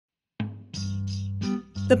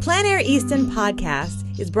The Plein Air Easton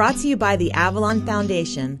Podcast is brought to you by the Avalon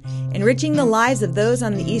Foundation, enriching the lives of those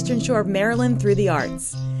on the Eastern Shore of Maryland through the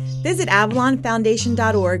arts. Visit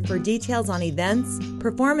avalonfoundation.org for details on events,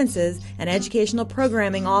 performances, and educational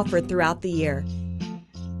programming offered throughout the year.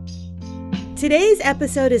 Today's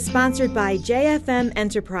episode is sponsored by JFM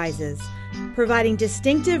Enterprises, providing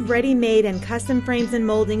distinctive ready-made and custom frames and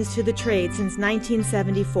moldings to the trade since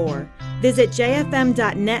 1974. Visit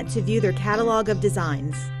jfm.net to view their catalog of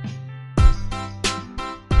designs.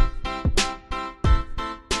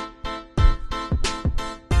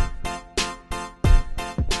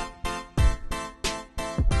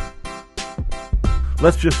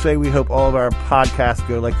 Let's just say we hope all of our podcasts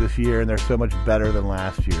go like this year, and they're so much better than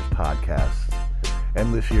last year's podcasts.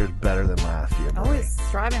 And this year's better than last year. Always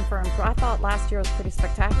striving for improvement. I thought last year was pretty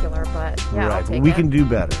spectacular, but yeah, right. I'll take we it. can do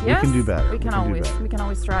better. Yes, we can do better. We can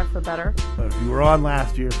always strive for better. If you were on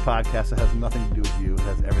last year's podcast, it has nothing to do with you. It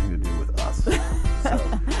has everything to do with us.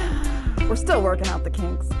 So, we're still working out the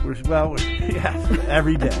kinks. Yes,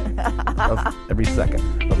 every day, of every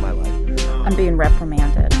second of my life. I'm being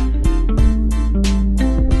reprimanded.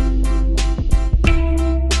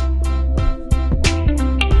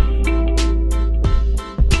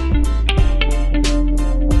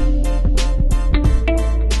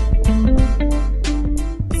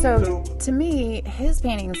 So to me, his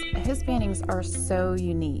paintings are so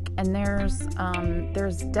unique, and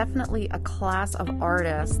there's definitely a class of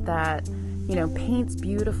artists that, you know, paints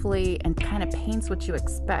beautifully and kind of paints what you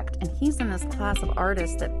expect, and he's in this class of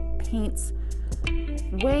artists that paints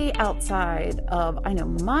way outside of, I know,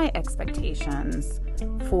 my expectations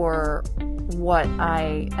for what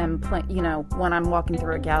I am when I'm walking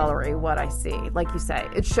through a gallery, what I see. Like you say,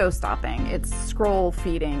 it's show-stopping, it's scroll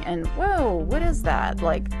feeding, and whoa, what is that?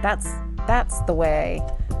 Like, that's the way,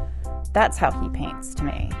 that's how he paints to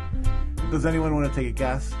me. Does anyone want to take a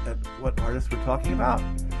guess at what artist we're talking about?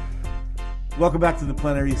 Welcome back to the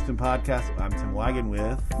Plein Air Easton Podcast. I'm Tim Wagon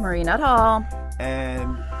with Marie Nuthall.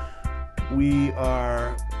 And we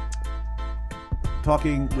are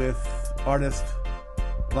talking with artist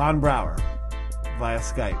Lon Brauer via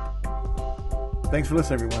Skype. Thanks for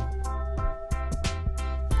listening, everyone.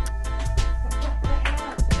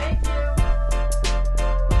 Thank you.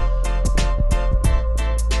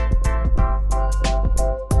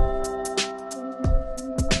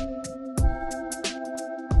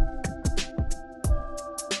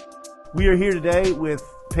 We are here today with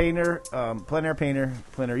painter, Plein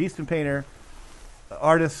Air Easton painter,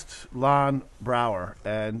 artist Lon Brauer.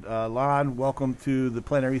 And Lon, welcome to the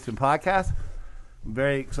Plein Air Easton Podcast. I'm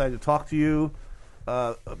very excited to talk to you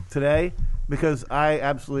today because I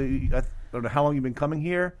don't know how long you've been coming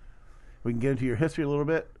here. We can get into your history a little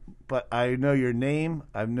bit, but I know your name.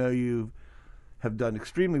 I know you have done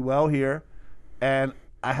extremely well here, and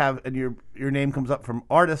your name comes up from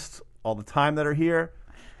artists all the time that are here,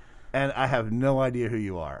 and I have no idea who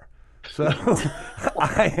you are. So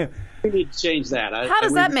we need to change that. How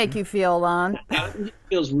does that make you feel, Lon? It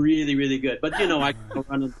feels really, really good. But I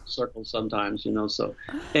run in circles sometimes. So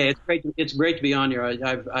hey, it's great to be on here.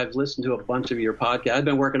 I've listened to a bunch of your podcasts. I've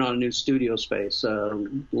been working on a new studio space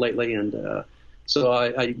lately, and so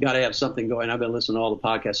I got to have something going. I've been listening to all the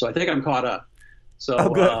podcasts, so I think I'm caught up.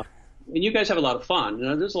 So and you guys have a lot of fun.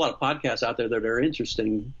 There's a lot of podcasts out there that are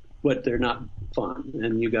interesting, but they're not fun,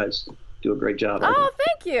 and you guys do a great job. Oh,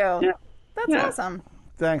 thank you. Yeah. That's awesome.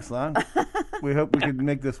 Thanks, Lon. We hope we can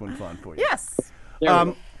make this one fun for you. Yes.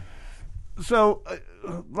 So,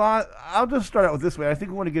 Lon, I'll just start out with this way. I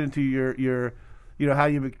think we want to get into your how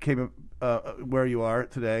you became where you are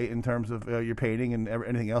today in terms of your painting and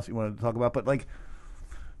anything else you wanted to talk about. But like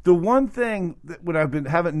the one thing that when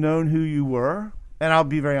haven't known who you were, and I'll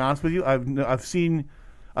be very honest with you, I've seen.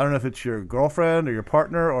 I don't know if it's your girlfriend or your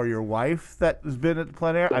partner or your wife that has been at the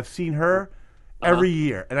Plein Air. I've seen her every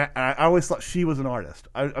year, and I always thought she was an artist.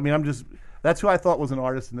 That's who I thought was an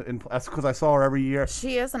artist, that's because I saw her every year.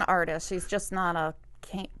 She is an artist. She's just not a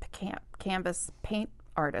canvas paint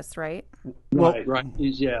artist, right? Right.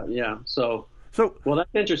 Yeah. So well, that's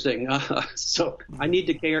interesting. So I need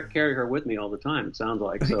to carry her with me all the time. It sounds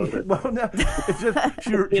like so. Well, no, it's just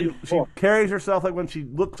she carries herself like when she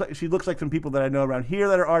looks like some people that I know around here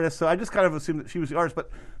that are artists. So I just kind of assumed that she was the artist. But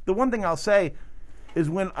the one thing I'll say is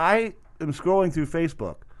when I am scrolling through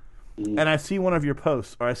Facebook and I see one of your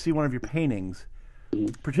posts or I see one of your paintings,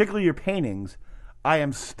 particularly your paintings, I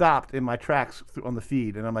am stopped in my tracks on the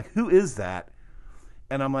feed, and I'm like, who is that?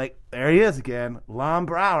 And I'm like, there he is again, Lon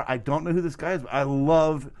Brauer. I don't know who this guy is, but I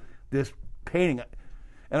love this painting.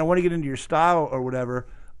 And I want to get into your style or whatever.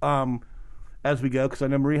 as we go, because I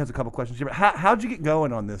know Marie has a couple questions here. But how did you get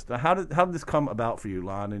going on this? How did this come about for you,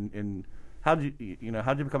 Lon? And how did you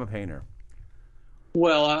become a painter?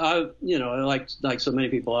 Well, I like so many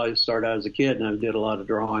people, I started out as a kid, and I did a lot of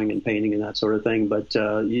drawing and painting and that sort of thing. But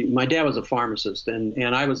my dad was a pharmacist,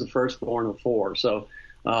 and I was the firstborn of four, so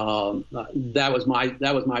that was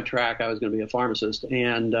my track. I was going to be a pharmacist,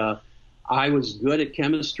 and I was good at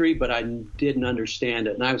chemistry, but I didn't understand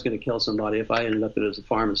it, and I was going to kill somebody if I ended up as a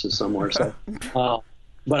pharmacist somewhere. So,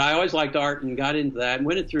 but I always liked art and got into that, and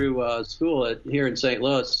went through school here in St.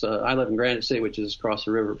 Louis. I live in Granite City, which is across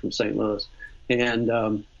the river from St. Louis. And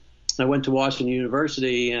I went to Washington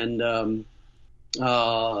University and,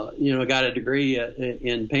 got a degree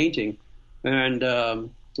in painting. And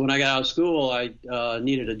when I got out of school, I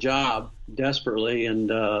needed a job desperately, and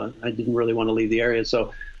I didn't really want to leave the area.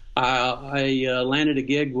 So I landed a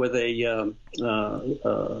gig with a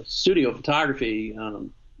studio photography,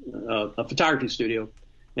 a photography studio,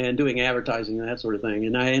 and doing advertising and that sort of thing.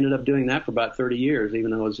 And I ended up doing that for about 30 years,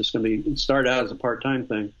 even though it was just going to be started out as a part-time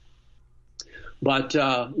thing. But,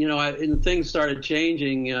 and things started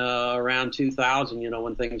changing around 2000,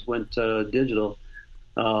 when things went digital.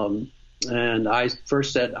 And I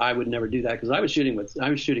first said I would never do that because I was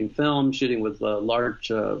shooting film, shooting with large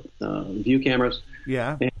view cameras.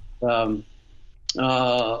 Yeah. And,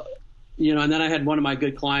 and then I had one of my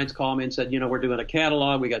good clients call me and said, we're doing a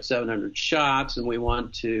catalog. We got 700 shots, and we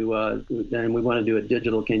want to do it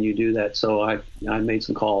digital. Can you do that? So I made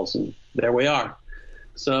some calls, and there we are.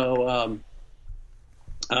 So.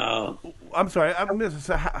 I'm sorry.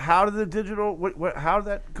 So how did the digital? How did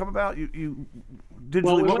that come about? You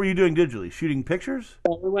digitally. What were you doing digitally? Shooting pictures?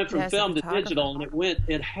 Well, we went from film to digital, and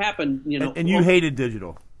it happened. And you hated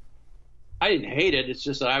digital. I didn't hate it. It's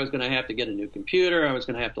just that I was going to have to get a new computer. I was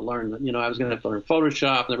going to have to learn. I was going to have to learn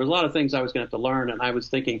Photoshop. There was a lot of things I was going to have to learn, and I was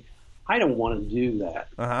thinking, I don't want to do that.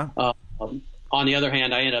 On the other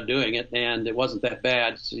hand, I ended up doing it, and it wasn't that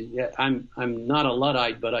bad. So, yeah, I'm not a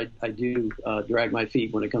Luddite, but I do drag my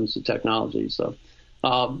feet when it comes to technology. So,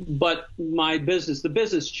 but the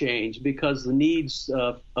business changed because the needs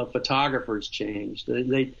of photographers changed.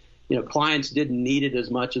 They clients didn't need it as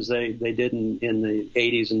much as they did in the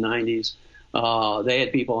 80s and 90s. They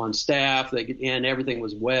had people on staff. And everything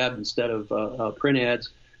was web instead of print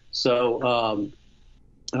ads. So.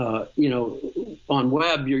 On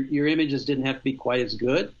web, your images didn't have to be quite as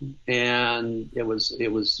good, and it was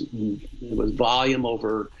volume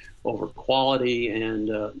over quality, and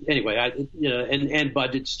anyway, and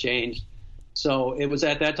budgets changed. So it was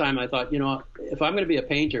at that time I thought, if I'm going to be a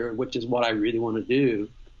painter, which is what I really want to do,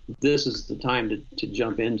 this is the time to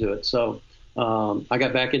jump into it. So I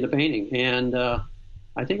got back into painting, and I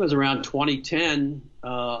think it was around 2010.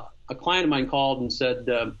 A client of mine called and said.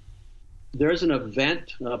 There's an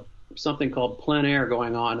event, something called Plein Air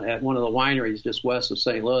going on at one of the wineries just west of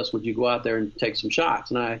St. Louis. Would you go out there and take some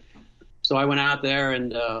shots? And so I went out there,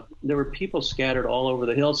 and there were people scattered all over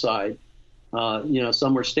the hillside.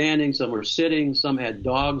 Some were standing, some were sitting, some had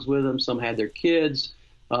dogs with them, some had their kids.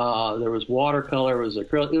 There was watercolor, there was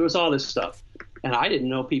acrylic, there was all this stuff. And I didn't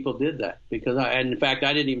know people did that and in fact,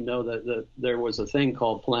 I didn't even know that there was a thing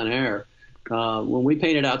called Plein Air. When we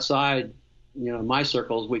painted outside, in my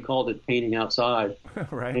circles, we called it painting outside.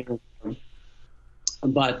 Right.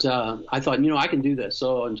 But I thought, I can do this.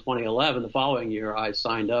 So in 2011, the following year, I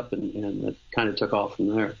signed up, and it kind of took off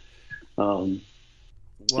from there. Wow.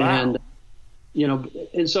 And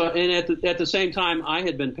at the same time, I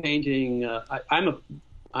had been painting.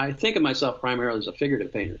 I think of myself primarily as a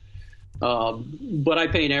figurative painter. But I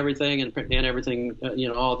paint everything and everything,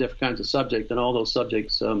 all different kinds of subjects, and all those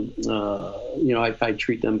subjects, I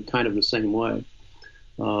treat them kind of the same way.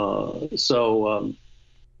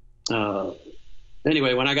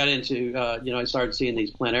 Anyway, when I got into, I started seeing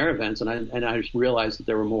these plein air events, and I realized that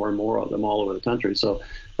there were more and more of them all over the country. So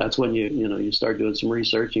that's when you start doing some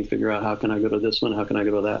research and figure out, how can I go to this one, how can I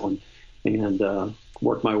go to that one, and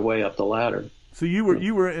work my way up the ladder. So you were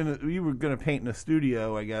going to paint in a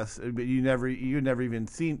studio, I guess, but you never even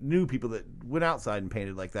knew people that went outside and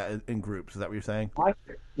painted like that in groups. Is that what you're saying?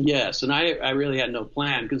 Yes, and I really had no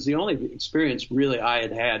plan, because the only experience really I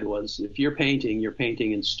had was, if you're painting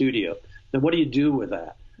in studio. Then what do you do with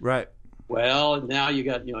that? Right. Well, now you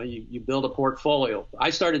got you build a portfolio.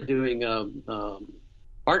 I started doing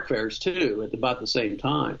art fairs too at about the same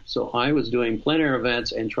time. So I was doing plein air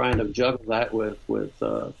events and trying to juggle that with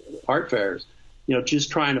art fairs.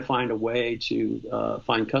 Just trying to find a way to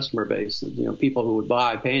find customer base, people who would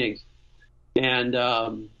buy paintings, and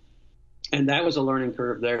that was a learning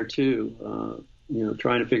curve there too.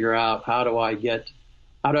 Trying to figure out, how do I get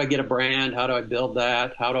how do I get a brand? How do I build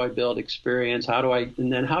that? How do I build experience? And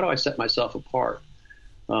then how do I set myself apart?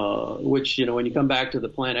 Which, when you come back to the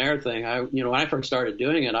plein air thing, when I first started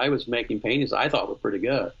doing it, I was making paintings I thought were pretty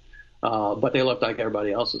good, but they looked like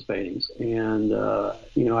everybody else's paintings. And,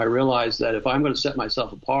 I realized that if I'm going to set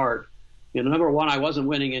myself apart, number one, I wasn't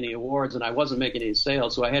winning any awards and I wasn't making any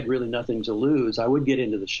sales, so I had really nothing to lose. I would get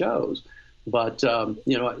into the shows, but,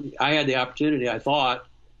 I had the opportunity, I thought,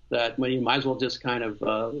 that you might as well just kind of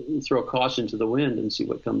throw caution to the wind and see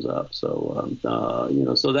what comes up. So,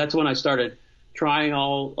 so that's when I started trying a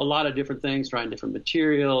lot of different things, trying different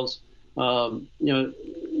materials. In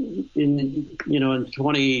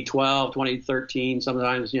 2012, 2013,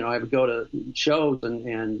 sometimes, I would go to shows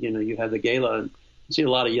and you have the gala and see a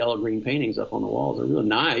lot of yellow-green paintings up on the walls. They're really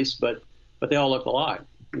nice, but they all look alike.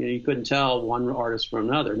 You couldn't tell one artist from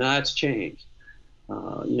another. Now that's changed.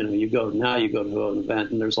 You go to an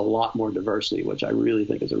event and there's a lot more diversity, which I really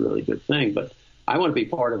think is a really good thing. But I want to be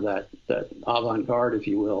part of that avant-garde, if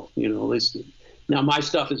you will. At least now my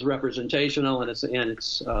stuff is representational and it's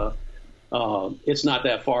not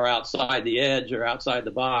that far outside the edge or outside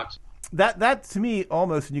the box. That to me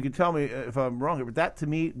almost, and you can tell me if I'm wrong here, but that to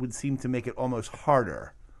me would seem to make it almost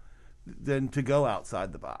harder than to go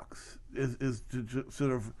outside the box. Is to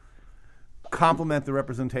sort of complement the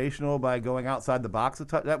representational by going outside the box a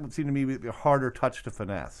touch. That would seem to me to be a harder touch to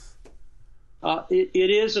finesse. It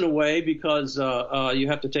is in a way because you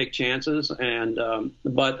have to take chances,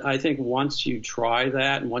 but I think once you try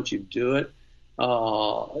that and once you do it,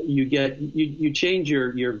 you change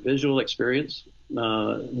your visual experience.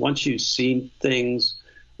 Once you've seen things,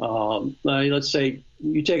 let's say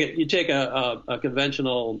you take a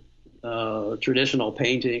conventional traditional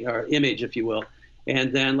painting or image, if you will.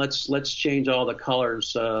 And then let's change all the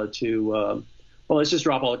colors let's just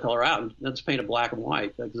drop all the color out and let's paint it black and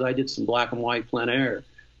white, because I did some black and white plein air,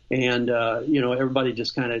 and everybody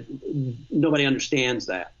just nobody understands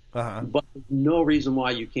that. Uh-huh. But there's no reason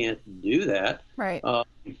why you can't do that. Right.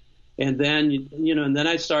 And then and then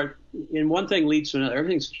I start, and one thing leads to another.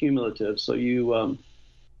 Everything's cumulative, so you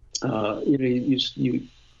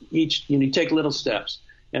take little steps.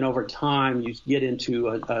 And over time, you get into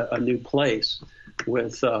a new place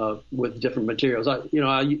with different materials.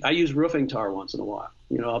 I use roofing tar once in a while.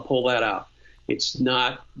 I'll pull that out. It's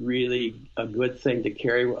not really a good thing to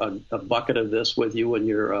carry a bucket of this with you when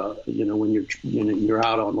you're out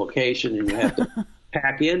on location and you have to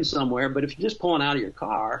pack in somewhere. But if you're just pulling out of your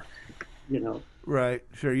car, right,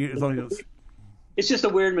 sure. As long as it's just a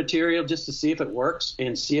weird material just to see if it works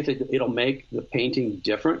and see if it'll make the painting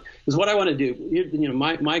different. Because what I want to do,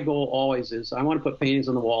 my goal always is I want to put paintings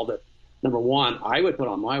on the wall that, number one, I would put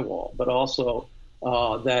on my wall, but also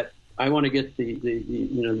that I want to get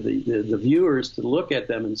the viewers to look at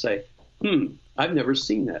them and say, I've never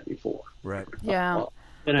seen that before. Right. Yeah.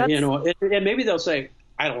 And maybe they'll say,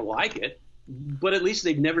 I don't like it, but at least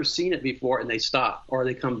they've never seen it before and they stop or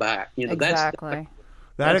they come back. Exactly.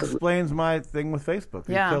 That explains my thing with Facebook.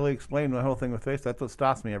 You Yeah. totally explained my whole thing with Facebook. That's what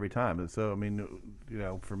stops me every time. And so,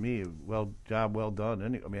 for me, job well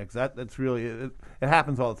done. That's really it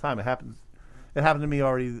happens all the time. It happened to me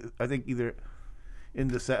already. I think either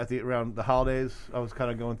around the holidays, I was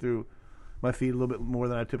kind of going through my feed a little bit more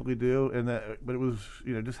than I typically do, but it was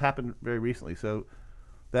just happened very recently. So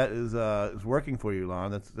that is working for you,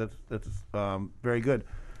 Lon. That's very good.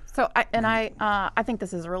 So I think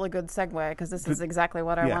this is a really good segue, because this is exactly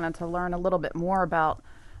what I wanted to learn a little bit more about.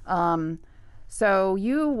 So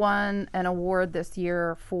you won an award this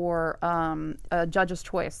year for a Judge's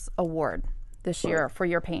Choice Award this year for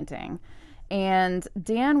your painting. And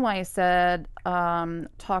Dan Wyeth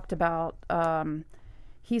talked about,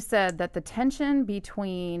 he said that the tension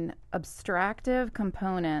between abstractive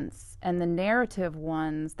components and the narrative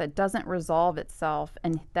ones that doesn't resolve itself,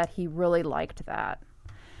 and that he really liked that.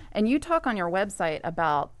 And you talk on your website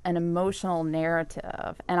about an emotional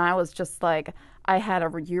narrative. And I was just like, I had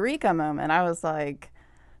a eureka moment. I was like,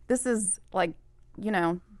 this is like,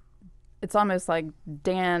 it's almost like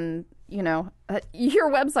Dan, your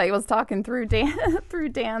website was talking through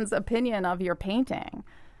Dan's opinion of your painting.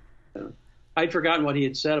 I'd forgotten what he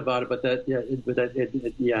had said about it, but I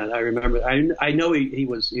remember. I know he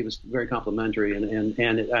was very complimentary,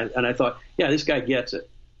 and I thought, this guy gets it.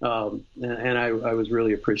 And I was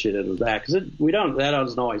really appreciative of that, because that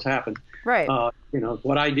doesn't always happen. Right.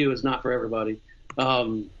 What I do is not for everybody.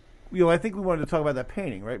 I think we wanted to talk about that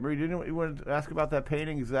painting, right? Marie, didn't you want to ask about that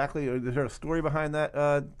painting exactly? Or is there a story behind that,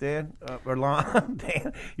 Dan? Or Lon?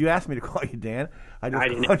 Dan? You asked me to call you Dan. I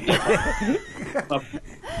didn't. You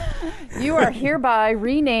You are hereby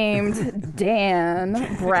renamed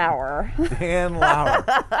Dan Brauer. Dan Lauer.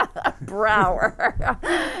 Brauer.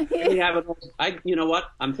 You know what?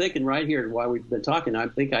 I'm thinking right here while we've been talking, I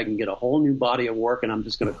think I can get a whole new body of work, and I'm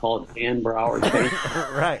just going to call it Dan Brauer's painting.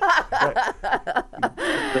 Right.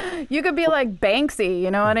 You could be like Banksy,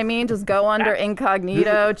 you know what I mean? Just go under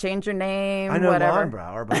incognito, change your name, I know whatever. Lon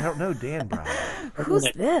Brauer, but I don't know Dan Brauer. Who's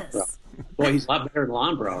this? Boy, he's a lot better than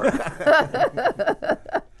Lon Brauer.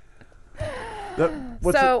 Go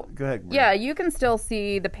ahead, Maria. Yeah, you can still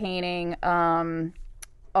see the painting on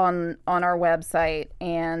our website,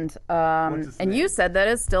 and you said that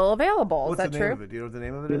it's still available. What's is that the true? name of it? Do you know what the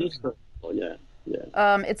name of it It is? is cool. Yeah.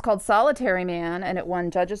 It's called Solitary Man, and it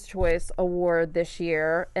won Judge's Choice Award this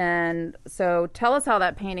year. And so tell us how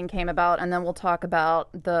that painting came about, and then we'll talk about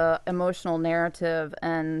the emotional narrative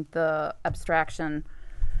and the abstraction.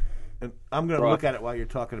 And I'm going to look at it while you're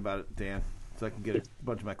talking about it, Dan, so I can get a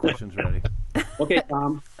bunch of my questions ready. Okay,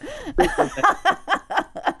 Tom.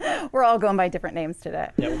 We're all going by different names today.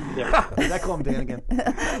 Yeah. Did I call him Dan again?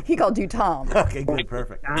 He called you Tom. Okay, good,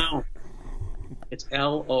 perfect. Down. It's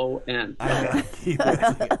Lon. I know. Keep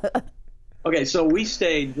it. Okay, so we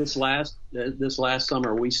stayed this last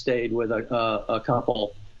summer. We stayed with a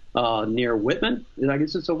couple near Whitman. I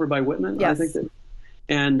guess it's over by Whitman. Yes. I think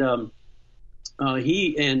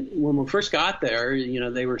when we first got there,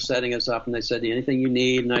 they were setting us up, and they said, "Anything you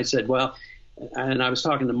need?" And I said, "Well," and I was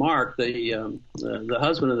talking to Mark, the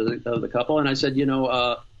husband of the couple, and I said,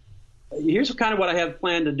 here's kind of what I have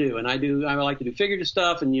planned to do. And I like to do figurative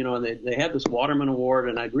stuff, and they have this Waterman Award,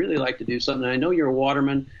 and I'd really like to do something. I know you're a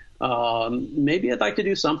waterman. Maybe I'd like to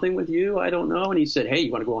do something with you. I don't know. And he said, "Hey,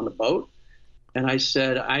 you want to go on the boat?" And I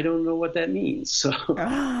said, "I don't know what that means." So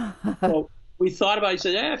we thought about it. He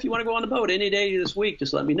said, "If you want to go on the boat any day this week,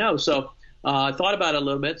 just let me know." So I thought about it a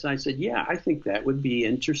little bit. So I said, "Yeah, I think that would be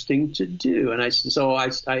interesting to do." And I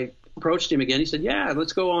approached him again. He said, "Yeah,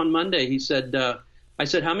 let's go on Monday." He said, I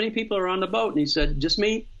said, "How many people are on the boat?" And he said, "Just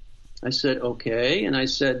me." I said, "Okay." And I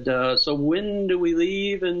said, "So when do we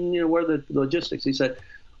leave, and what are the logistics?" He said,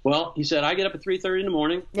 "I get up at 3:30 in the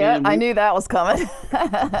morning." Yeah, I knew that was coming.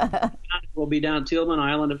 We'll be down Tillman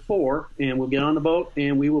Island at 4, and we'll get on the boat,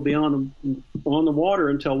 and we will be on the water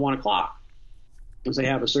until 1 o'clock, because they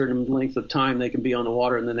have a certain length of time they can be on the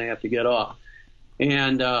water, and then they have to get off.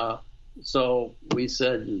 And so we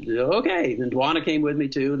said, okay. Then Dwana came with me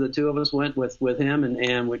too. The two of us went with him,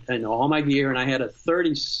 and all my gear, and I had a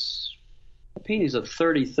 30 paintings of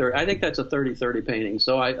 30-30. I think that's a 30-30 painting.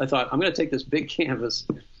 So I thought, I'm going to take this big canvas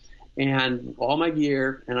and all my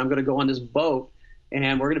gear, and I'm going to go on this boat,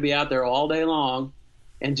 and we're going to be out there all day long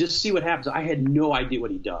and just see what happens. I had no idea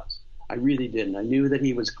what he does. I really didn't. I knew that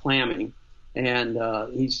he was clamming, and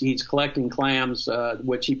he's collecting clams,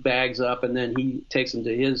 which he bags up, and then he takes them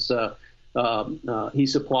to his he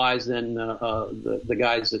supplies then the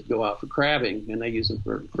guys that go out for crabbing, and they use them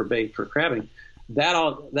for bait for crabbing. That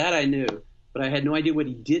I knew, but I had no idea what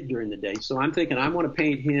he did during the day. So I'm thinking I want to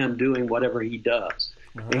paint him doing whatever he does.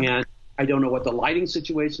 And I don't know what the lighting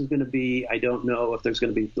situation is going to be. I don't know if there's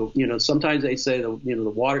going to be, sometimes they say the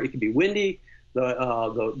water, it could be windy,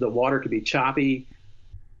 the water could be choppy.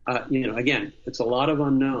 Again, it's a lot of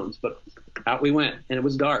unknowns, but out we went, and it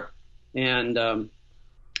was dark, and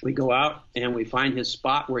we go out and we find his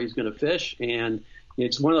spot where he's going to fish, and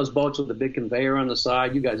it's one of those boats with a big conveyor on the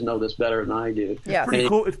side. You guys know this better than I do. Yeah,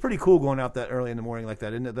 It's pretty cool going out that early in the morning like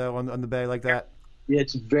that, isn't it? Though on the bay like that.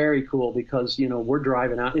 It's very cool because we're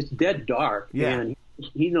driving out. It's dead dark, and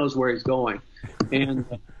he knows where he's going. And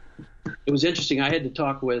it was interesting. I had to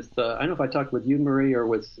talk with I don't know if I talked with you, Marie, or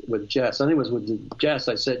with Jess. I think it was with Jess.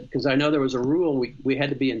 I said, because I know there was a rule we had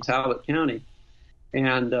to be in Talbot County,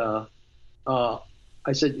 and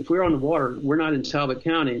I said, if we're on the water, we're not in Talbot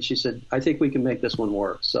County. And she said, I think we can make this one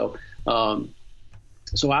work. So out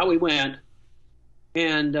we went,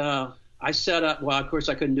 and I set up. Well, of course,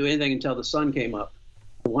 I couldn't do anything until the sun came up.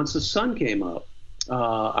 But once the sun came up,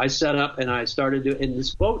 I set up and I started doing. And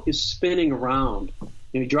this boat is spinning around.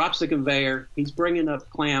 He drops the conveyor. He's bringing up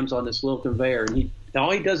clams on this little conveyor, and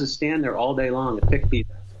all he does is stand there all day long and pick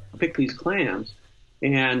these clams.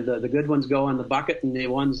 And the good ones go in the bucket, and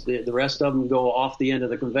the rest of them go off the end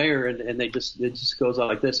of the conveyor, and it just goes on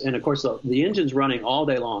like this. And of course, the engine's running all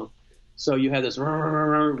day long, so you have this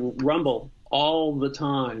rumble all the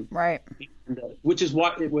time, right? And, which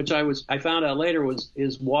I found out later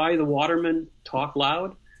is why the watermen talk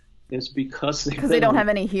loud, is because they don't have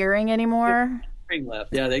any hearing anymore. Hearing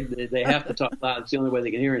left, yeah, they have to talk loud. It's the only way they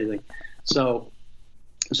can hear anything. So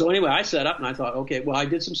anyway, I set up and I thought, okay, well, I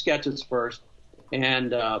did some sketches first.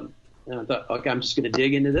 And I thought, okay, I'm just going to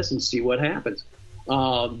dig into this and see what happens.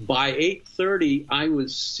 By 8:30, I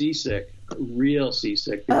was seasick, real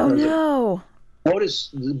seasick. Oh no!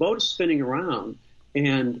 The boat is spinning around,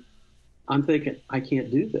 and I'm thinking, I can't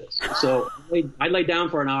do this. So I lay down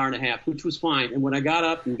for an hour and a half, which was fine. And when I got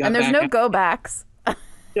up and got there's back no go backs.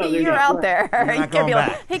 No, You're out there. You're You not can't going be like,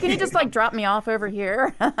 back. hey, can you just like drop me off over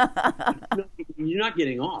here? you're not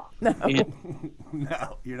getting off. No. And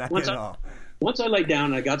No, you're not getting off. once I laid down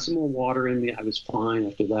and I got some more water in me, I was fine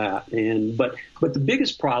after that. But the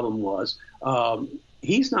biggest problem was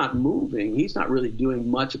he's not moving. He's not really doing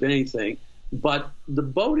much of anything. But the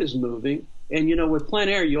boat is moving. And, you know, with plein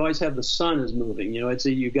air, you always have the sun is moving. You know,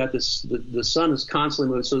 you got this, the sun is constantly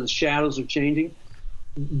moving, so the shadows are changing.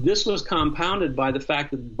 This was compounded by the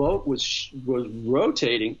fact that the boat was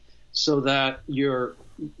rotating so that your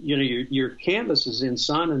canvas is in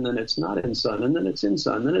sun, and then it's not in sun, and then it's in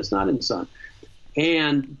sun, and then it's not in sun.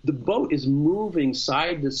 And the boat is moving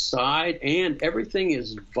side to side, and everything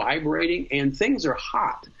is vibrating, and things are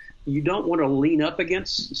hot. You don't want to lean up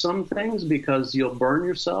against some things because you'll burn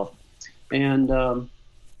yourself. And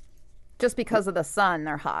Just because of the sun,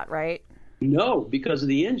 they're hot, right? no, because of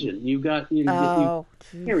the engine. You got that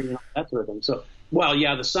sort of thing. So, well,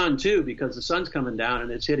 yeah, the sun too, because the sun's coming down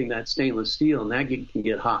and it's hitting that stainless steel, and that can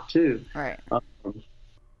get hot too. Right.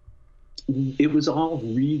 It was all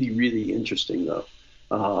really, really interesting, though.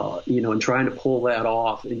 And trying to pull that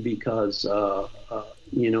off, and because and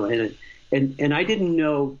I didn't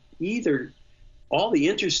know either. All the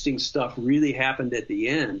interesting stuff really happened at the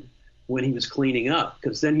end when he was cleaning up,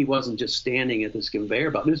 because then he wasn't just standing at this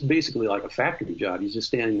conveyor belt. It was basically like a factory job. He's just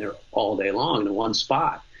standing there all day long in one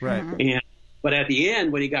spot. Right. But at the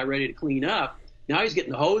end, when he got ready to clean up, now he's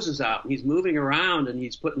getting the hoses out, and he's moving around, and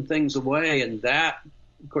he's putting things away, and that,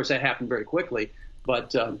 of course, that happened very quickly.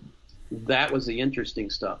 But that was the interesting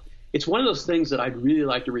stuff. It's one of those things that I'd really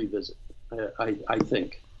like to revisit. I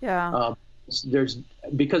think. Yeah.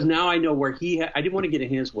 Because now I know where I didn't want to get in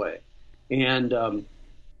his way, and.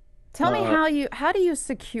 Tell me how do you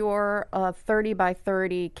secure a 30 by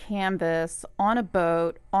 30 canvas on a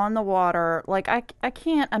boat on the water? Like I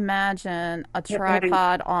can't imagine a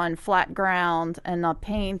tripod on flat ground and the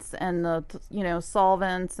paints and the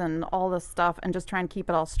solvents and all this stuff and just try and keep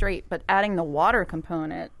it all straight. But adding the water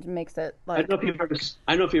component makes it like. I don't know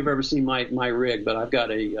if you've ever seen my rig, but I've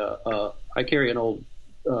got I carry an old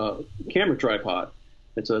camera tripod.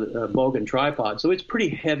 It's a Bogan tripod, so it's pretty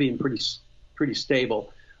heavy and pretty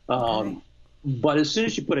stable. But as soon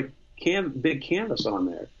as you put a big canvas on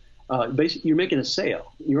there, basically you're making a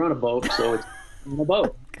sail. You're on a boat, so it's on a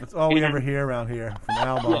boat. That's all we ever hear around here from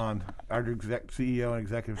Al Bond, our CEO and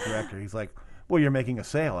executive director. He's like, well, you're making a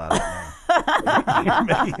sail out of it now.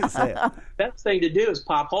 You're making a sail. Best thing to do is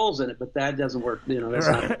pop holes in it, but that doesn't work. That's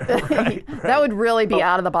right. That would really be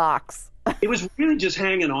out of the box. It was really just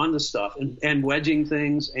hanging on to stuff and wedging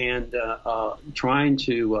things and trying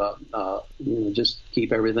to just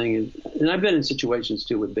keep everything. And I've been in situations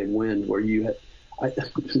too with big wind where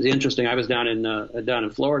it's interesting. I was down in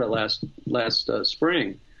Florida last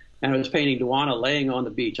spring, and I was painting Duana laying on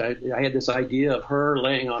the beach. I had this idea of her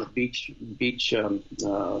laying on a beach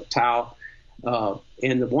towel,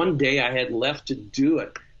 and the one day I had left to do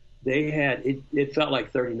it. It felt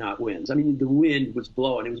like 30-knot winds. I mean, the wind was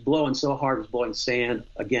blowing. It was blowing so hard, it was blowing sand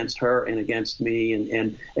against her and against me.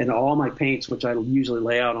 And all my paints, which I usually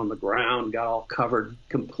lay out on the ground, got all covered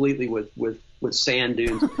completely with sand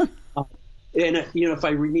dunes. And if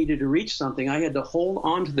I needed to reach something, I had to hold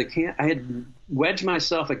on to I had to wedge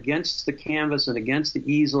myself against the canvas and against the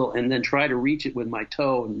easel and then try to reach it with my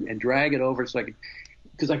toe and drag it over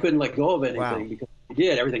because I couldn't let go of anything. Wow. Because if I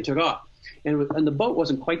did, everything took off. And the boat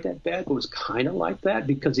wasn't quite that bad, but it was kind of like that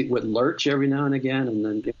because it would lurch every now and again. And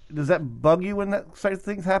then does that bug you when that sort of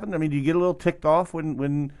things happen? I mean, do you get a little ticked off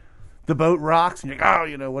when the boat rocks and you're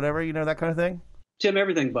like, whatever, that kind of thing? Tim,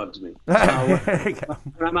 everything bugs me. When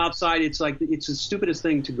I'm outside, it's the stupidest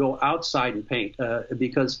thing to go outside and paint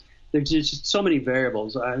because there's just so many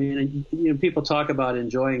variables. I mean, people talk about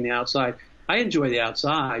enjoying the outside. I enjoy the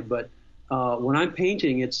outside, but when I'm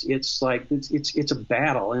painting, it's a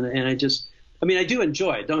battle, and I do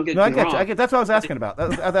enjoy it. Don't get me wrong. I get. That's what I was asking about.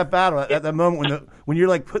 At that battle, at that moment when you're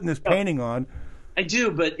like putting this painting on. I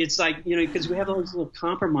do, but it's like because we have all these little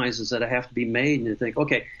compromises that have to be made, and you think,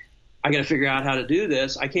 okay, I got to figure out how to do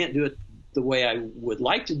this. I can't do it the way I would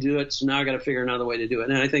like to do it, so now I got to figure another way to do it.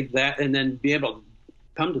 And I think that, and then be able to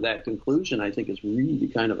come to that conclusion, I think is really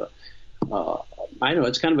kind of a. I know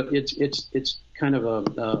it's kind of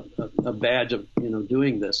a badge of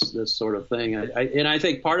doing this sort of thing. I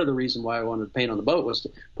think part of the reason why I wanted to paint on the boat was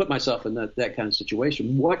to put myself in that kind of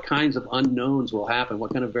situation. What kinds of unknowns will happen?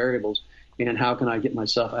 What kind of variables? and how can I get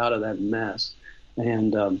myself out of that mess?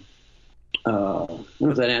 And I don't know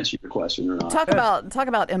if that answered your question or not. Talk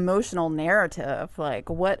about emotional narrative. Like,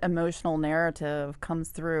 what emotional narrative comes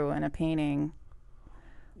through in a painting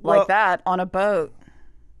like that on a boat?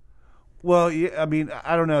 Well, yeah, I mean,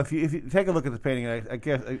 I don't know. If you take a look at the painting, I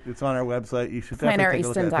guess it's on our website. You should definitely take a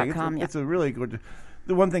look at it. PleinAirEaston.com. It's a really good.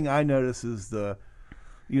 The one thing I notice is the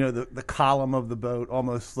column of the boat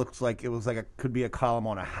almost looks like it was like could be a column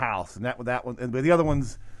on a house, and that one, but the other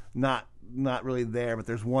one's not really there, but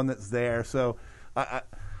there's one that's there. So,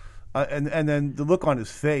 and then the look on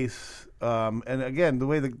his face, and again the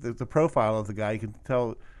way the profile of the guy, you can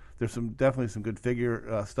tell there's definitely some good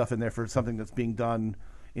figure stuff in there for something that's being done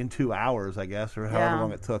in 2 hours, I guess, or however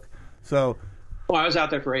long it took. So, I was out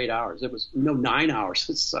there for 8 hours. It was 9 hours.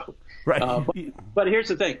 So, right. But here's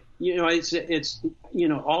the thing. It's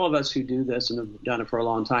all of us who do this and have done it for a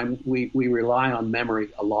long time, we rely on memory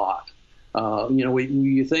a lot.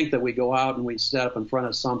 You think that we go out and we set up in front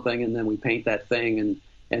of something and then we paint that thing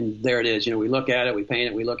and there it is. We look at it, we paint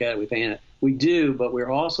it, we look at it, we paint it. We do, but we're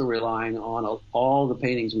also relying on all the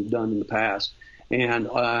paintings we've done in the past. And,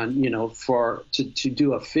 to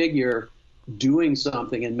do a figure doing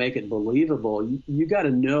something and make it believable, you got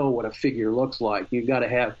to know what a figure looks like. You've got to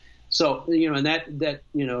have, and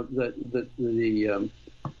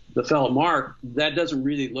the fellow Mark, that doesn't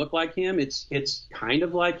really look like him. It's kind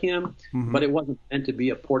of like him, but it wasn't meant to be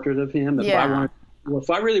a portrait of him. If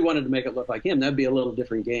I really wanted to make it look like him, that'd be a little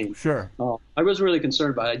different game. Sure. I wasn't really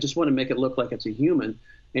concerned about it. I just want to make it look like it's a human.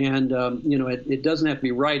 And, it doesn't have to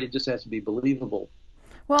be right. It just has to be believable.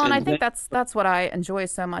 Well, and I think that's what I enjoy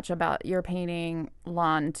so much about your painting,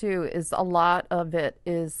 Lon, too, is a lot of it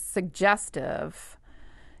is suggestive.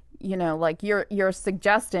 Like you're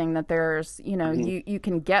suggesting that there's, you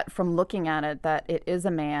can get from looking at it that it is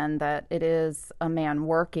a man, that it is a man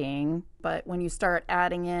working. But when you start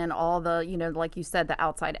adding in all the, like you said, the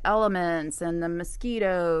outside elements and the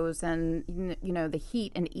mosquitoes and, the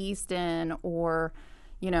heat in Easton, or,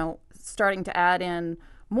 starting to add in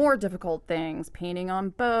more difficult things, painting on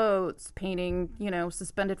boats, painting,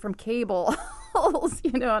 suspended from cables,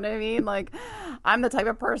 you know what I mean? Like, I'm the type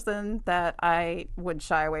of person that I would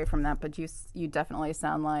shy away from that, but you definitely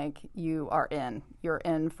sound like you're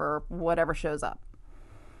in for whatever shows up.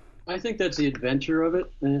 I think that's the adventure of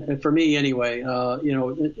it. For me, anyway,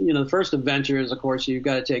 the first adventure is, of course, you've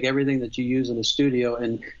got to take everything that you use in the studio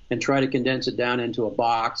and try to condense it down into a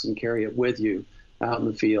box and carry it with you out in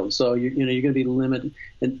the field. So you're going to be limited,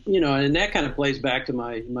 and that kind of plays back to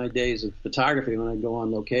my days of photography when I go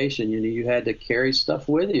on location. You had to carry stuff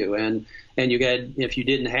with you, and if you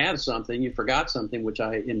didn't have something, you forgot something, which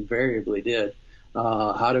I invariably did.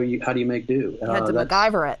 How do you make do? You had to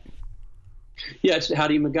MacGyver it. Yeah, how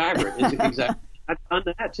do you MacGyver it? Exactly. I've done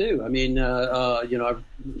that too. I mean, and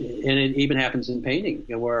it even happens in painting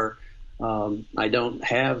where I don't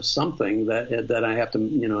have something that I have to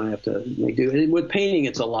make do. And with painting,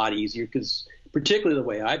 it's a lot easier because, particularly the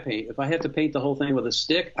way I paint, if I have to paint the whole thing with a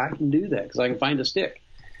stick, I can do that because I can find a stick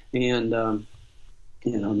and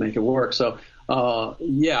make it work. So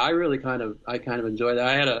I really kind of enjoy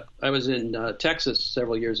that. I was in Texas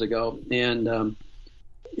several years ago, and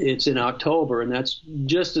it's in October, and that's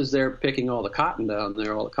just as they're picking all the cotton down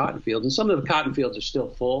there, all the cotton fields, and some of the cotton fields are still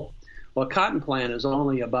full. Well, a cotton plant is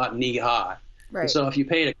only about knee high. Right. So if you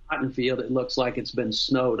paint a cotton field, it looks like it's been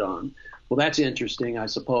snowed on. Well, that's interesting, I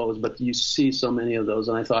suppose, but you see so many of those.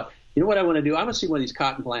 And I thought, what I want to do? I want to see one of these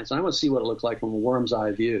cotton plants, and I want to see what it looks like from a worm's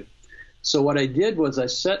eye view. So what I did was I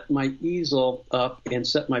set my easel up and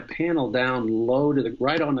set my panel down low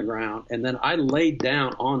right on the ground, and then I laid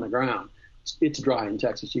down on the ground. It's dry in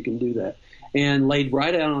Texas. You can do that. And laid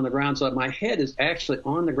right down on the ground so that my head is actually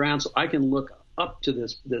on the ground so I can look up to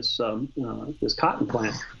this cotton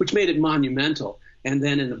plant, which made it monumental. And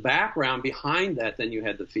then in the background behind that, then you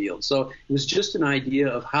had the field. So it was just an idea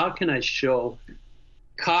of how can I show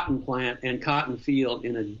cotton plant and cotton field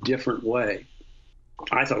in a different way.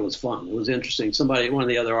 I thought it was fun. It was interesting. One of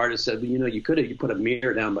the other artists said, you put a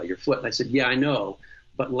mirror down by your foot. And I said, yeah, I know,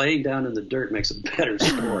 but laying down in the dirt makes a better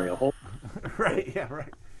story. Right. Yeah.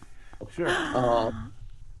 Right. Sure.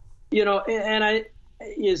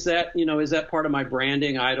 Is that part of my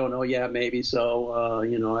branding? I don't know. Yeah, maybe so.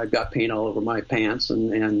 I've got paint all over my pants,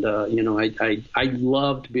 and I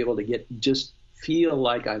love to be able to just feel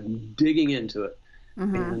like I'm digging into it,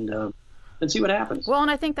 and see what happens. Well, and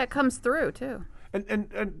I think that comes through too.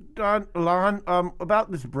 And Lon,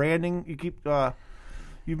 about this branding, you keep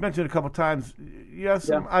you've mentioned a couple times. You have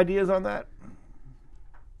some ideas on that?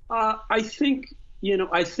 I think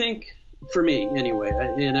for me anyway.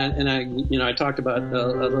 I talked about a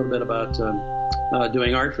little bit about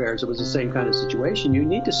doing art fairs. It was the same kind of situation. You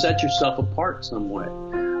need to set yourself apart some way.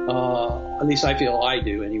 At least I feel I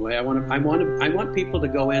do anyway. I want people to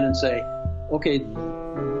go in and say, okay,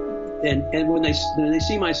 and when they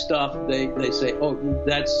see my stuff, they say, oh,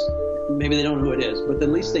 that's, maybe they don't know who it is, but at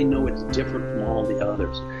least they know it's different from all the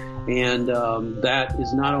others. And that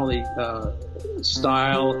is not only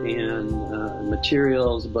style and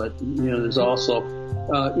materials, but there's also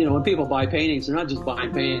when people buy paintings, they're not just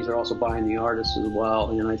buying paintings; they're also buying the artist as well.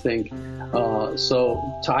 And I think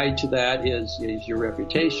so. Tied to that is your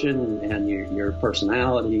reputation and your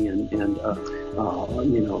personality, and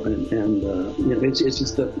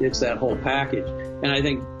it's that whole package. And I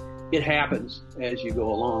think it happens as you go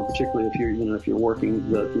along, particularly if you're working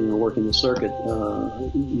the circuit.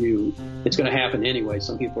 It's going to happen anyway.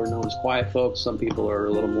 Some people are known as quiet folks. Some people are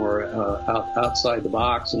a little more outside the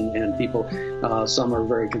box, and people. Some are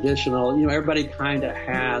very traditional. Everybody kind of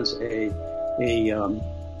has a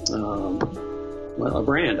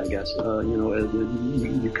brand, I guess.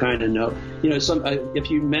 You kind of know. If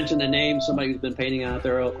you mention a name, somebody who's been painting out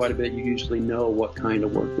there quite a bit, you usually know what kind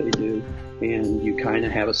of work they do, and you kind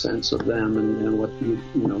of have a sense of them and what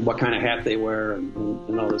what kind of hat they wear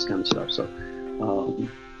and all this kind of stuff. So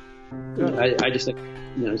I just think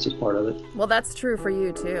it's just part of it. Well, that's true for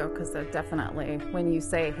you too, because definitely when you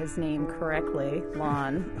say his name correctly,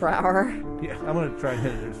 Lon Brauer. Yeah, I'm going to try and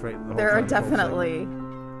hit it just right. There are definitely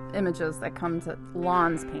images that come to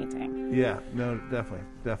Lon's painting. Yeah, no,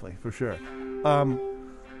 definitely, for sure.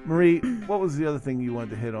 Marie, what was the other thing you wanted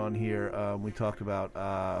to hit on here? We talked about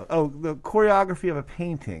the choreography of a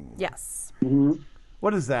painting. Yes. Mm-hmm.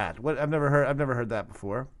 What is that? I've never heard that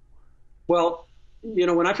before. Well,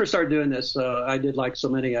 when I first started doing this, I did like so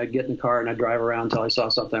many. I'd get in the car and I'd drive around until I saw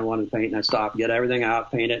something I wanted to paint, and I'd stop, get everything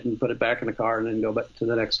out, paint it, and put it back in the car, and then go back to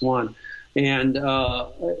the next one. And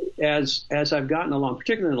as I've gotten along,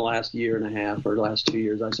 particularly in the last year and a half, or last 2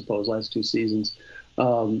 years, I suppose, last 2 seasons,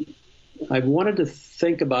 I've wanted to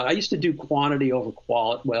think about. I used to do quantity over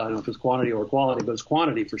quality. Well, I don't know if it's quantity over quality, but it's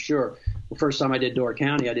quantity for sure. The first time I did Door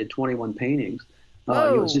County, I did 21 paintings. It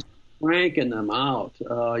was just cranking them out,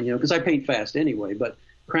 because I paint fast anyway. But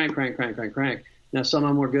crank. Now some of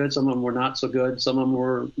them were good, some of them were not so good, some of them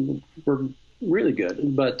were really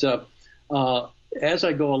good. But as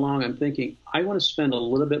I go along, I'm thinking I want to spend a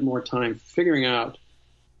little bit more time figuring out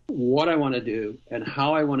what I want to do and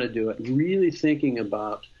how I want to do it, really thinking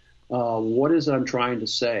about what is it I'm trying to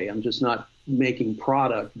say. I'm just not making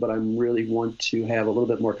product, but I really want to have a little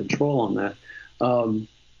bit more control on that,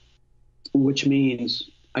 which means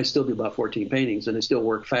I still do about 14 paintings and I still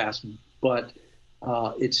work fast, but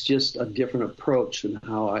it's just a different approach in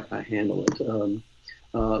how I handle it.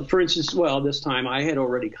 For instance, this time I had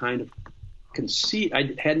already kind of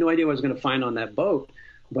I had no idea what I was going to find on that boat,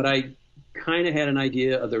 but I kind of had an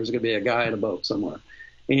idea there was going to be a guy in a boat somewhere.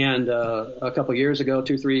 And a couple years ago,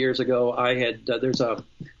 2-3 years ago, I had there's an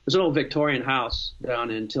old Victorian house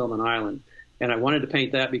down in Tillman Island, and I wanted to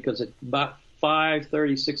paint that because at about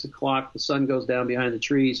 5:30, 6 o'clock, the sun goes down behind the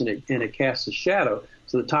trees and it casts a shadow.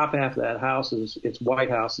 So the top half of that house it's White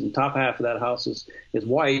House, and the top half of that house is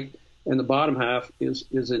white, and the bottom half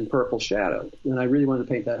is in purple shadow. And I really wanted to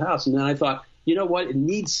paint that house. And then I thought, you know what? It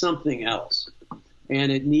needs something else.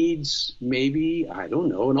 And it needs maybe, I don't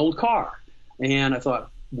know, an old car. And I thought,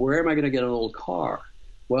 where am I going to get an old car?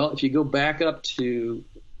 Well, if you go back up to,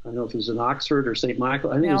 I don't know if it was in Oxford or St.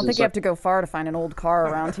 Michael. I don't think you have to go far to find an old car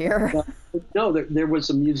around here. No, there was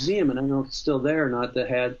a museum, and I don't know if it's still there or not, that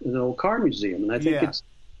had an old car museum. And I think it's,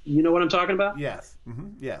 you know what I'm talking about? Yes. Mm-hmm.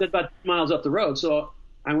 Yeah. It's about 2 miles up the road. So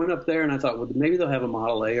I went up there and I thought, well, maybe they'll have a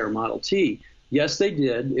Model A or a Model T. Yes, they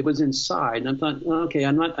did. It was inside. And I thought, okay,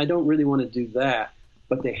 I don't really want to do that.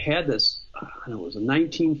 But they had this, I don't know, it was a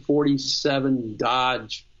 1947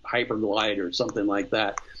 Dodge Hyperglide or something like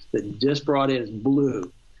that just brought in as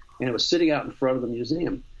blue. And it was sitting out in front of the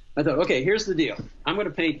museum. I thought, okay, here's the deal. I'm going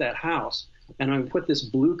to paint that house, and I'm going to put this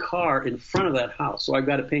blue car in front of that house. So I've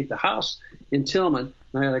got to paint the house in Tillman,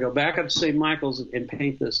 and I got to go back up to St. Michael's and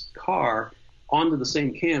paint this car onto the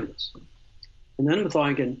same canvas. And then I'm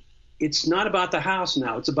thinking, it's not about the house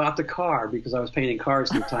now. It's about the car, because I was painting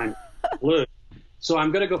cars at the time blue. So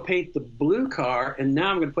I'm going to go paint the blue car, and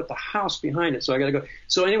now I'm going to put the house behind it. So I got to go.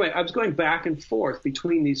 So anyway, I was going back and forth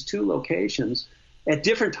between these two locations at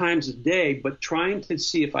different times of day, but trying to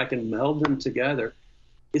see if I can meld them together.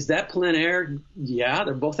 Is that plein air? Yeah,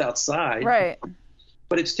 they're both outside. Right.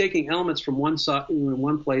 But it's taking elements from one side,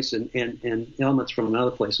 one place, and elements from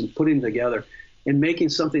another place, and putting them together and making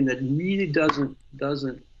something that really doesn't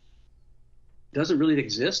doesn't really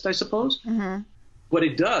exist, I suppose. Mm-hmm. But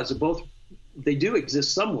it does. They do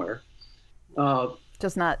exist somewhere.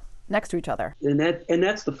 Just not next to each other. And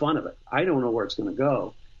that's the fun of it. I don't know where it's going to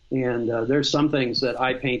go. And there's some things that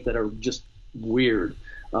I paint that are just weird,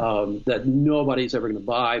 that nobody's ever going to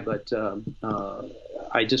buy. But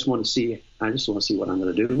I just want to see. I just want to see what I'm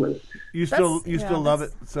going to do with it. You still love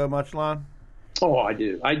it so much, Lon? Oh, I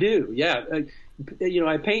do. Yeah.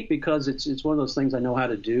 I paint because it's one of those things I know how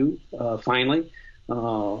to do. Finally,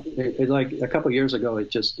 like a couple of years ago,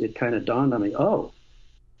 it kind of dawned on me. Oh,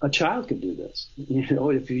 a child could do this.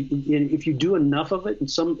 If you do enough of it, and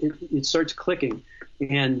it starts clicking,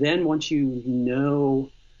 and then once you know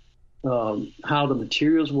how the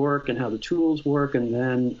materials work and how the tools work, and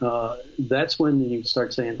then that's when you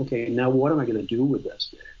start saying, okay, now what am I going to do with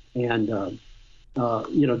this? And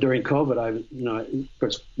during COVID, of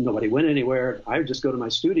course, nobody went anywhere. I would just go to my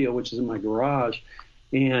studio, which is in my garage,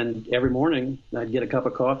 and every morning I'd get a cup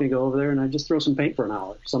of coffee, go over there, and I'd just throw some paint for an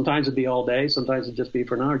hour. Sometimes it'd be all day, sometimes it'd just be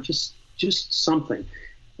for an hour, just something.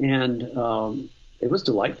 And it was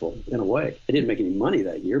delightful in a way. I didn't make any money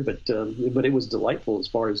that year, but it was delightful as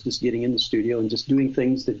far as just getting in the studio and just doing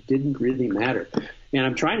things that didn't really matter. And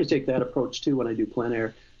I'm trying to take that approach too when I do plein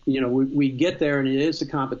air. We get there and it is a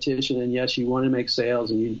competition, and yes, you want to make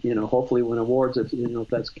sales and you hopefully win awards if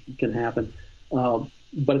that can happen.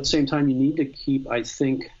 But at the same time, you need to keep, I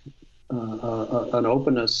think, an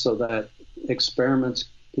openness so that experiments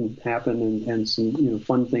can happen and some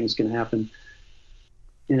fun things can happen,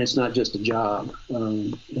 and it's not just a job.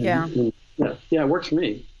 It works for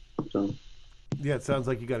me. So. Yeah, it sounds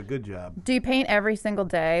like you got a good job. Do you paint every single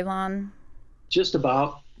day, Lon? Just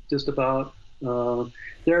about.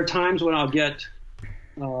 There are times when I'll get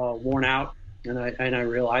worn out, and I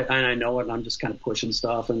realize, and I know it, and I'm just kind of pushing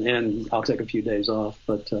stuff, and I'll take a few days off.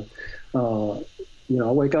 But I'll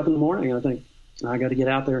wake up in the morning and I think I got to get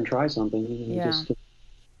out there and try something.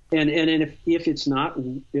 And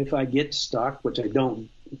if I get stuck, which I don't,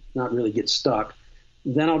 not really get stuck,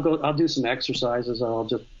 then I'll do some exercises. I'll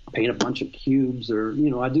just paint a bunch of cubes, or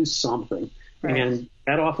I do something, right. And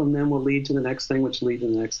that often then will lead to the next thing, which leads to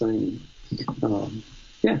the next thing.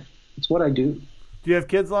 It's what I do. Do you have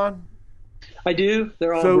kids, Lon? I do.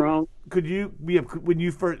 They're all grown. Could you when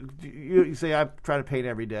you first you say I try to paint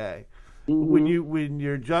every day? Mm-hmm.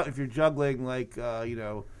 If you're juggling like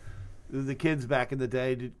the kids back in the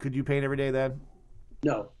day, could you paint every day then?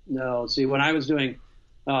 No. See, when I was doing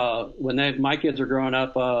my kids were growing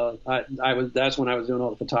up, that's when I was doing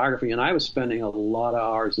all the photography, and I was spending a lot of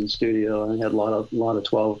hours in studio. I had a lot of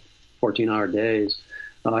 12, 14-hour days.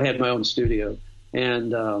 I had my own studio,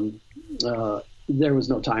 and there was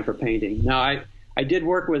no time for painting. Now, I did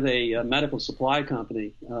work with a medical supply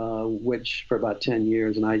company, which for about 10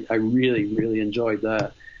 years, and I really, really enjoyed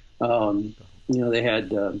that. They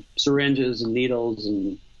had syringes and needles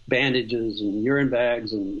and bandages and urine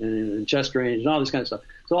bags and chest drainage and all this kind of stuff.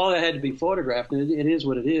 So all that had to be photographed, and it is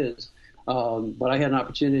what it is. But I had an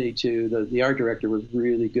opportunity the art director was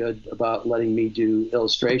really good about letting me do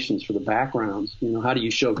illustrations for the backgrounds. How do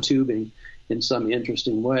you show tubing in some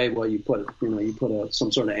interesting way? Well, you put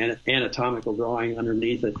some sort of anatomical drawing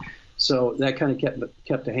underneath it. So that kind of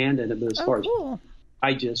kept a hand in it. But as far as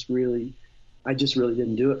I just really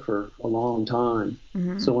didn't do it for a long time.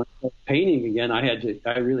 Mm-hmm. So when I was painting again,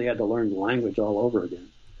 I really had to learn the language all over again.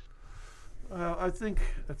 I think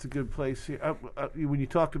that's a good place here. When you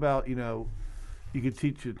talked about, you could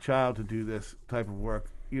teach a child to do this type of work,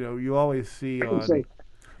 you always see on...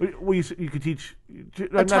 you could teach...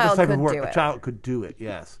 Not this type of work, a child could do it,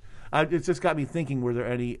 yes. It's just got me thinking, were there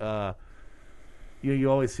any...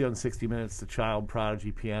 you always see on 60 Minutes the child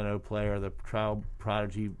prodigy piano player, the child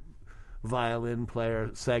prodigy violin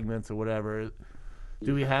player segments or whatever.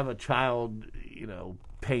 Do we have a child,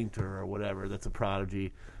 painter or whatever that's a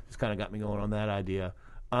prodigy? Just kind of got me going on that idea.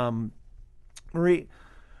 Marie,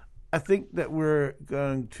 I think that we're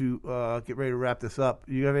going to get ready to wrap this up.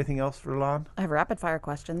 Do you have anything else for Lon? I have rapid fire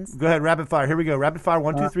questions. Go ahead, rapid fire. Here we go. Rapid fire.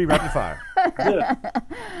 1, 2, 3. Rapid fire.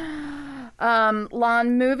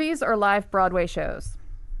 Lon, movies or live Broadway shows?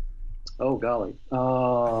 Oh golly,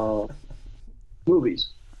 movies.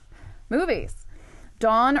 Movies.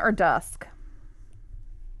 Dawn or dusk?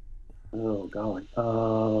 Oh golly,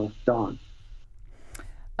 dawn.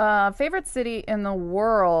 Favorite city in the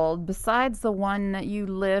world besides the one that you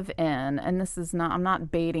live in, and I'm not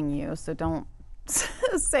baiting you, so don't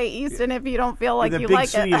say Easton if you don't feel like you like it. The big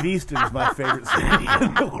city of Easton is my favorite city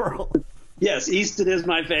in the world. Yes, Easton is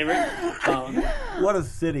my favorite. What a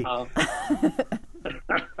city.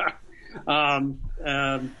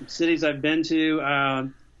 Cities I've been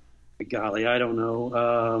to, golly, I don't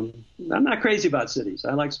know. I'm not crazy about cities.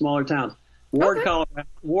 I like smaller towns. Ward,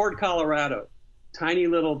 Colorado. Tiny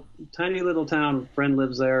little town. A friend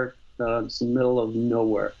lives there. It's the middle of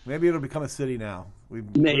nowhere. Maybe it'll become a city now. We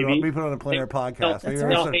put on a Plein Air podcast. Maybe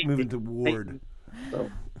we'll start moving to Ward.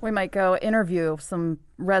 We might go interview some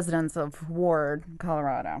residents of Ward,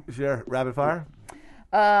 Colorado. Sure. Rapid fire?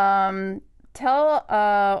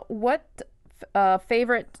 Tell what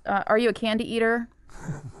favorite... are you a candy eater?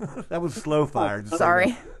 That was slow fire.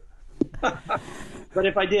 Sorry. But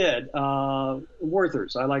if I did,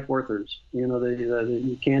 Werther's. I like Werther's. You know,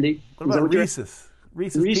 the candy. What about Reese's?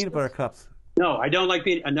 Reese's peanut butter cups. No, I don't like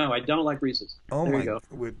No, I don't like Reese's. Oh there my! You go.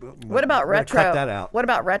 What about retro? Cut that out. What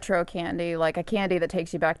about retro candy, like a candy that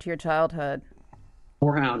takes you back to your childhood?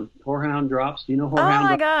 Whorehound drops. Do you know Whorehound? Oh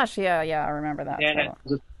my gosh! Yeah, I remember that. Yeah,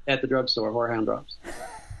 at the drugstore, Whorehound drops.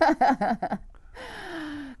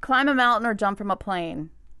 Climb a mountain or jump from a plane?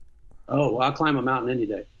 Oh, I'll climb a mountain any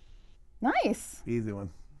day. Nice. Easy one.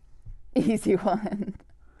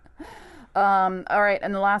 All right,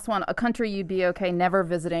 and the last one, a country you'd be okay never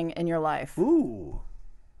visiting in your life. Ooh.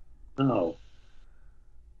 No.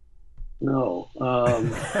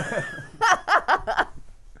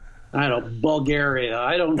 I don't know, Bulgaria.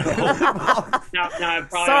 I don't know.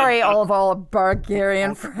 Sorry, all of our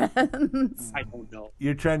Bulgarian friends. I don't know.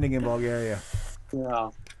 You're trending in Bulgaria. Yeah.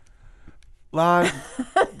 Lon,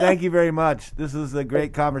 thank you very much. This was a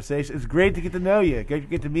great conversation. It's great to get to know you, great to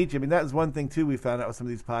get to meet you. I mean, that was one thing, too, we found out with some of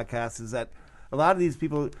these podcasts is that a lot of these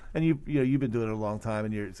people, and you've been doing it a long time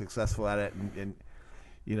and you're successful at it, and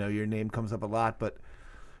your name comes up a lot, but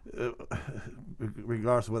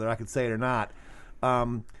regardless of whether I could say it or not,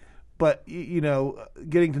 but,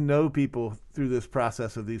 getting to know people through this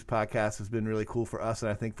process of these podcasts has been really cool for us,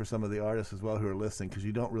 and I think for some of the artists as well who are listening, because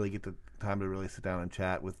you don't really get the time to really sit down and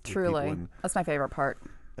chat with Truly. people. That's my favorite part.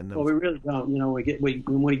 Well, we really don't. We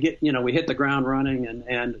hit the ground running,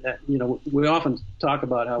 and we often talk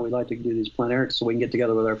about how we like to do these plein air so we can get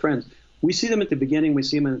together with our friends. We see them at the beginning, we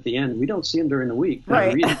see them at the end. We don't see them during the week.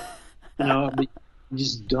 Right. We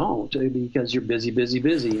just don't because you're busy.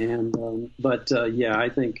 And I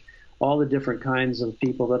think all the different kinds of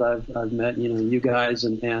people that I've met, you guys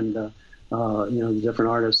and the different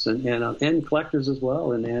artists and collectors as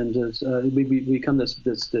well, and we become this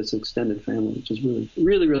extended family, which is really,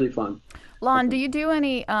 really, really fun. Lon, do you do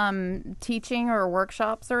any teaching or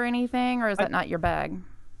workshops or anything, or is that not your bag?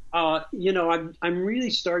 I'm really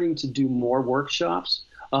starting to do more workshops.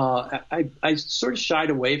 I sort of shied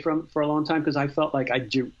away from for a long time because I felt like I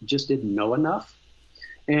just didn't know enough.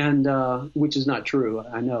 And which is not true,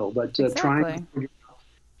 I know, but exactly.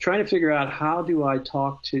 trying to figure out how do I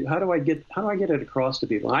get it across to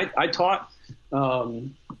people. I taught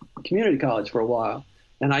community college for a while,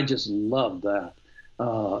 and I just loved that.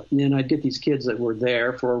 And I'd get these kids that were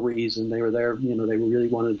there for a reason. They were there, they really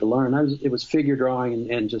wanted to learn. It was figure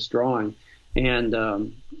drawing and just drawing, and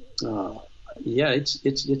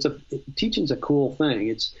teaching's a cool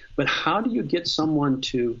thing. But how do you get someone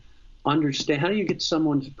to understand? How do you get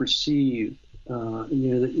someone to perceive?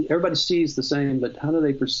 Everybody sees the same, but how do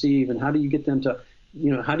they perceive? And how do you get them to,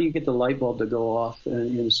 how do you get the light bulb to go off?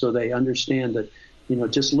 And so they understand that,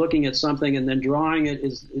 just looking at something and then drawing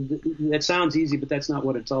it sounds easy, but that's not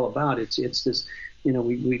what it's all about. It's this,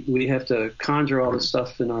 we have to conjure all this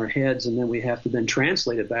stuff in our heads, and then we have to then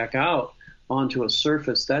translate it back out onto a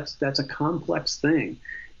surface. That's a complex thing.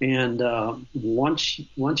 And once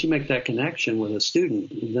you make that connection with a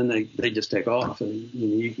student, then they just take off, and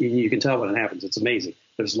you can tell when it happens. It's amazing.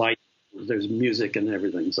 There's light, there's music, and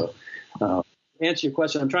everything. So, to answer your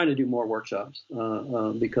question, I'm trying to do more workshops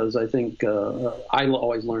because I think I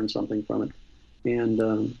always learn something from it, and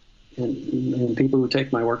people who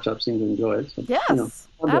take my workshops seem to enjoy it. So, yes,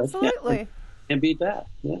 absolutely. Yeah, and beat that.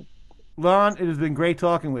 Yeah. Lon, it has been great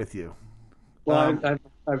talking with you. Well,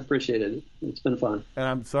 I've appreciated it. It's been fun. And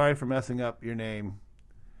I'm sorry for messing up your name.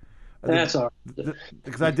 That's all right.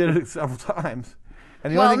 Because I did it several times.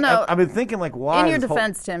 And the only thing, I've been thinking, why? In your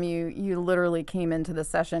defense, Tim, you literally came into the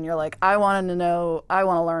session. You're like, I want to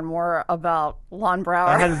learn more about Lon Brauer.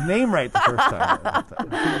 I had his name right the first time.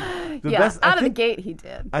 Out of the gate, he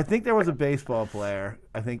did. I think there was a baseball player.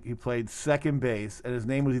 I think he played second base, and his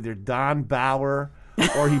name was either Don Bauer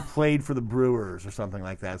or he played for the Brewers or something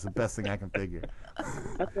like that. It's the best thing I can figure.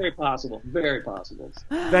 That's very possible. Very possible.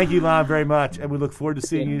 Thank you, Lon, very much. And we look forward to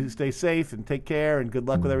seeing you. Stay safe and take care and good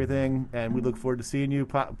luck with everything. And we look forward to seeing you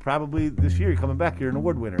probably this year. You're coming back. You're an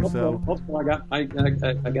award winner. Hopefully I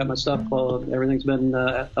got my stuff. Everything's been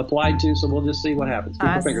applied to, so we'll just see what happens.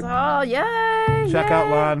 Yay! Check out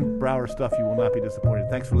Lon Brauer stuff. You will not be disappointed.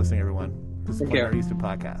 Thanks for listening, everyone. This is the Plein Air Easton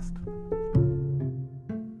Podcast.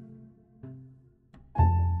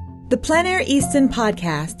 The Plein Air Easton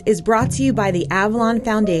Podcast is brought to you by the Avalon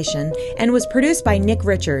Foundation and was produced by Nick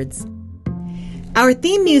Richards. Our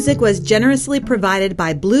theme music was generously provided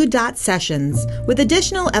by Blue Dot Sessions, with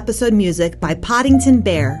additional episode music by Poddington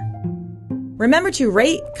Bear. Remember to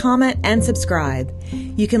rate, comment, and subscribe.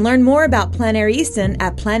 You can learn more about Plein Air Easton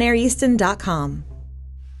at pleinaireaston.com.